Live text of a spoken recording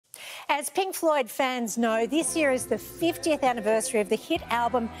As Pink Floyd fans know, this year is the 50th anniversary of the hit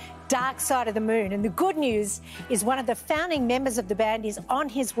album Dark Side of the Moon. And the good news is one of the founding members of the band is on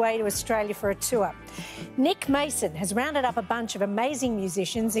his way to Australia for a tour. Nick Mason has rounded up a bunch of amazing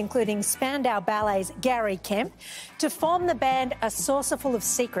musicians, including Spandau Ballet's Gary Kemp, to form the band A Saucerful of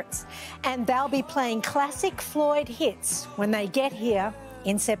Secrets. And they'll be playing classic Floyd hits when they get here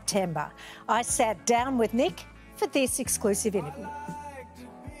in September. I sat down with Nick for this exclusive interview.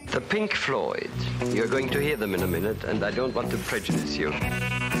 The Pink Floyd. You're going to hear them in a minute, and I don't want to prejudice you.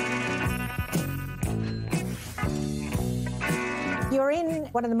 You're in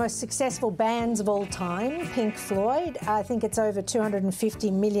one of the most successful bands of all time, Pink Floyd. I think it's over 250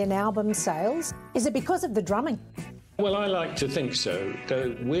 million album sales. Is it because of the drumming? Well, I like to think so,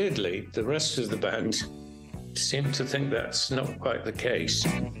 though weirdly, the rest of the band seem to think that's not quite the case.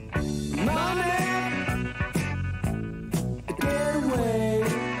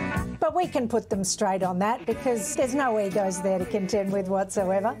 But we can put them straight on that because there's no egos there to contend with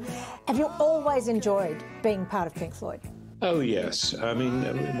whatsoever. Have you always enjoyed being part of Pink Floyd? Oh, yes. I mean,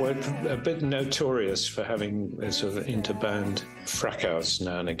 we're a bit notorious for having a sort of inter-band fracas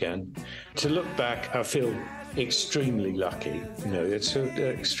now and again. To look back, I feel extremely lucky. You know, it's an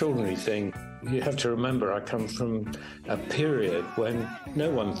extraordinary thing. You have to remember, I come from a period when no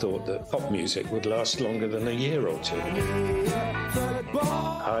one thought that pop music would last longer than a year or two.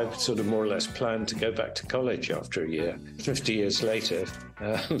 I've sort of more or less planned to go back to college after a year. 50 years later,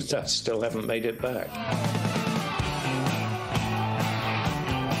 I still haven't made it back.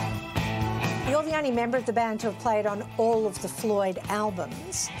 You're the only member of the band to have played on all of the Floyd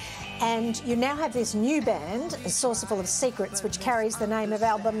albums. And you now have this new band, A Saucerful of Secrets, which carries the name of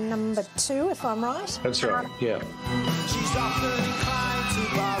album number 2, if I'm right. That's right, yeah. She's often inclined to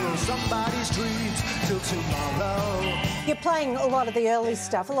borrow somebody's dreams till tomorrow. You're playing a lot of the early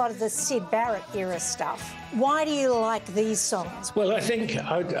stuff, a lot of the Syd Barrett era stuff. Why do you like these songs? Well, I think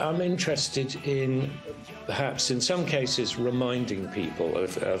I'm interested in, perhaps in some cases, reminding people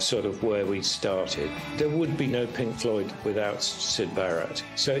of sort of where we started. There would be no Pink Floyd without Syd Barrett.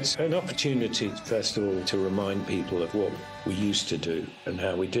 So it's an opportunity, first of all, to remind people of what we used to do and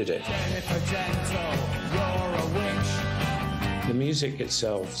how we did it. The music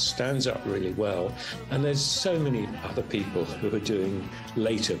itself stands up really well, and there's so many other people who are doing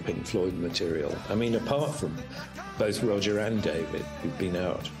later Pink Floyd material. I mean, apart from both Roger and David, who've been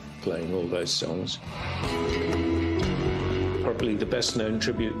out playing all those songs. Probably the best-known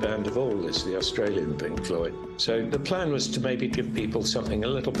tribute band of all is the Australian Pink Floyd. So the plan was to maybe give people something a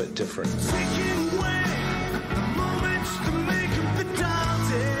little bit different.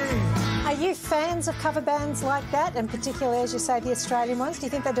 Are you fans of cover bands like that, and particularly, as you say, the Australian ones? Do you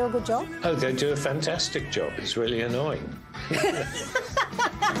think they do a good job? Oh, they do a fantastic job. It's really annoying.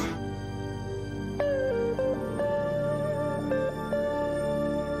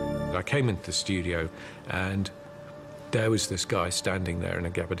 I came into the studio and there was this guy standing there in a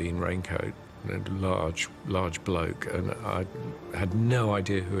gabardine raincoat, a large bloke, and I had no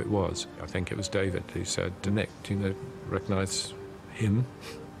idea who it was. I think it was David who said, "Nick, do you recognise him?"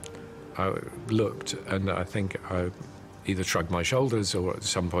 I looked, and I think I either shrugged my shoulders, or at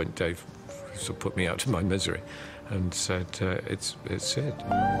some point Dave sort of put me out to my misery and said, it's Syd.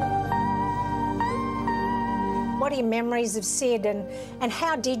 What are your memories of Syd, and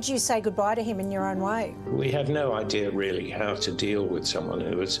how did you say goodbye to him in your own way? We had no idea really how to deal with someone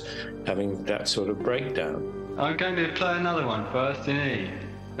who was having that sort of breakdown. I'm going to play another one first in E.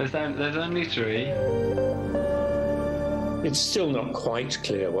 There's only 3. It's still not quite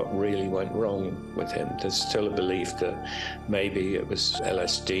clear what really went wrong with him. There's still a belief that maybe it was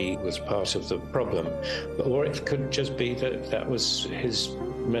LSD was part of the problem, or it could just be that that was his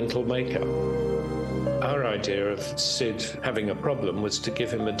mental makeup. Our idea of Syd having a problem was to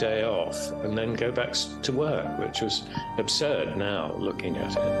give him a day off and then go back to work, which was absurd now, looking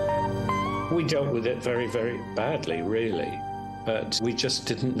at it. We dealt with it very, very badly, really, but we just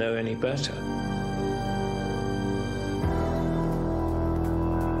didn't know any better.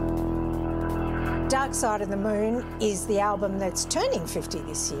 Dark Side of the Moon is the album that's turning 50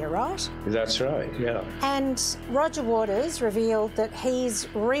 this year, right? That's right, yeah. And Roger Waters revealed that he's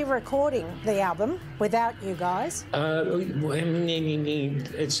re-recording the album without you guys.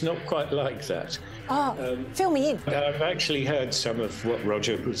 It's not quite like that. Oh, fill me in. I've actually heard some of what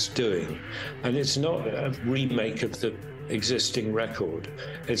Roger was doing, and it's not a remake of the existing record.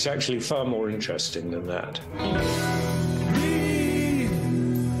 It's actually far more interesting than that.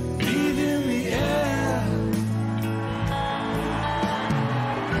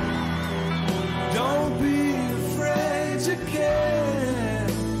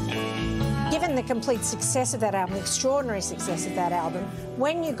 given the complete success of that album, the extraordinary success of that album,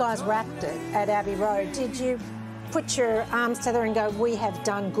 when you guys wrapped it at Abbey Road, did you put your arms together and go, we have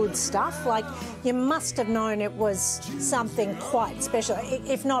done good stuff? Like, you must have known it was something quite special.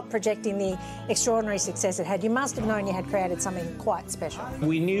 If not projecting the extraordinary success it had, you must have known you had created something quite special.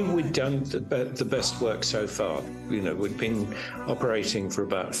 We knew we'd done the best work so far. You know, we'd been operating for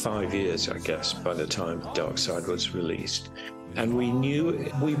about 5 years, I guess, by the time Dark Side was released. And we knew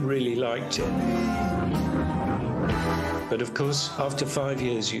we really liked it. But of course, after 5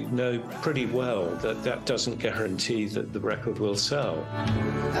 years, you know pretty well that that doesn't guarantee that the record will sell.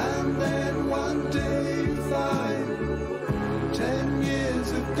 And then one day you find 10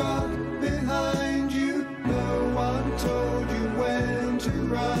 years have gone behind you. No one told you when to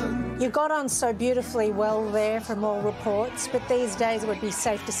run. You got on so beautifully well there from all reports, but these days it would be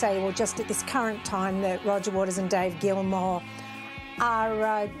safe to say, well, just at this current time, that Roger Waters and Dave Gilmour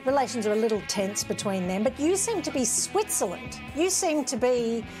relations are a little tense between them. But you seem to be Switzerland. You seem to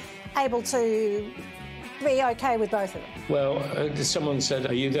be able to be okay with both of them. Well, someone said,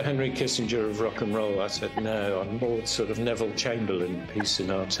 are you the Henry Kissinger of rock and roll? I said, no, I'm more sort of Neville Chamberlain, peace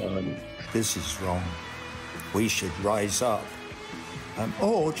in our time. This is wrong. We should rise up.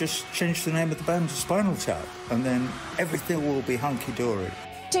 Or just change the name of the band to Spinal Tap, and then everything will be hunky-dory.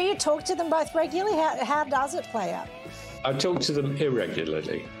 Do you talk to them both regularly? How does it play out? I talk to them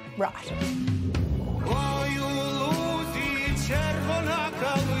irregularly. Right.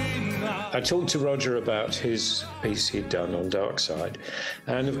 I talked to Roger about his piece he'd done on Dark Side,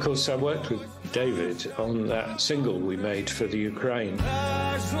 and of course I worked with David on that single we made for the Ukraine.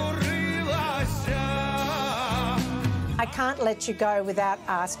 I can't let you go without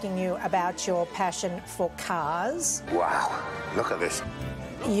asking you about your passion for cars. Wow, look at this.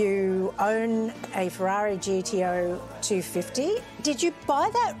 You own a Ferrari GTO 250. Did you buy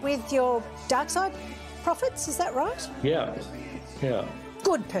that with your Dark Side profits? Is that right? Yeah.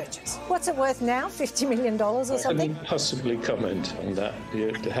 Good purchase. What's it worth now? $50 million or something? I can possibly comment on that.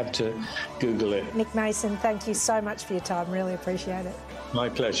 You have to Google it. Nick Mason, thank you so much for your time. Really appreciate it. My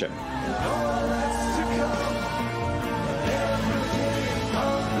pleasure.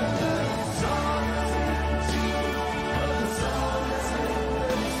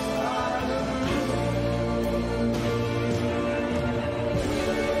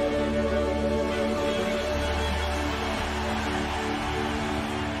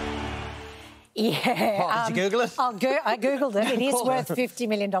 Yeah. What, did you Google it? I Googled it. It is worth $50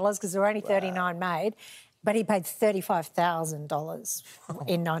 million because there were only 39 made, but he paid $35,000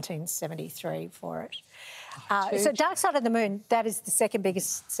 in 1973 for it. So Dark Side of the Moon, that is the second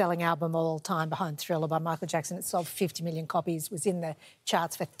biggest selling album of all time behind Thriller by Michael Jackson. It sold 50 million copies, was in the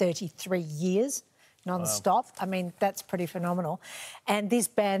charts for 33 years. Non-stop. Wow. I mean, that's pretty phenomenal. And this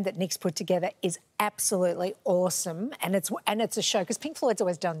band that Nick's put together is absolutely awesome. And it's a show, because Pink Floyd's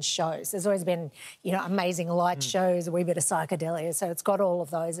always done shows. There's always been, you know, amazing light shows, a wee bit of psychedelia. So it's got all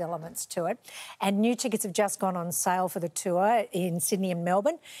of those elements to it. And new tickets have just gone on sale for the tour in Sydney and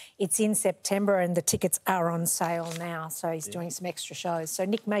Melbourne. It's in September and the tickets are on sale now. So he's doing some extra shows. So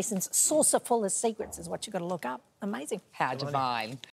Nick Mason's Saucerful of Secrets is what you've got to look up. Amazing. How divine.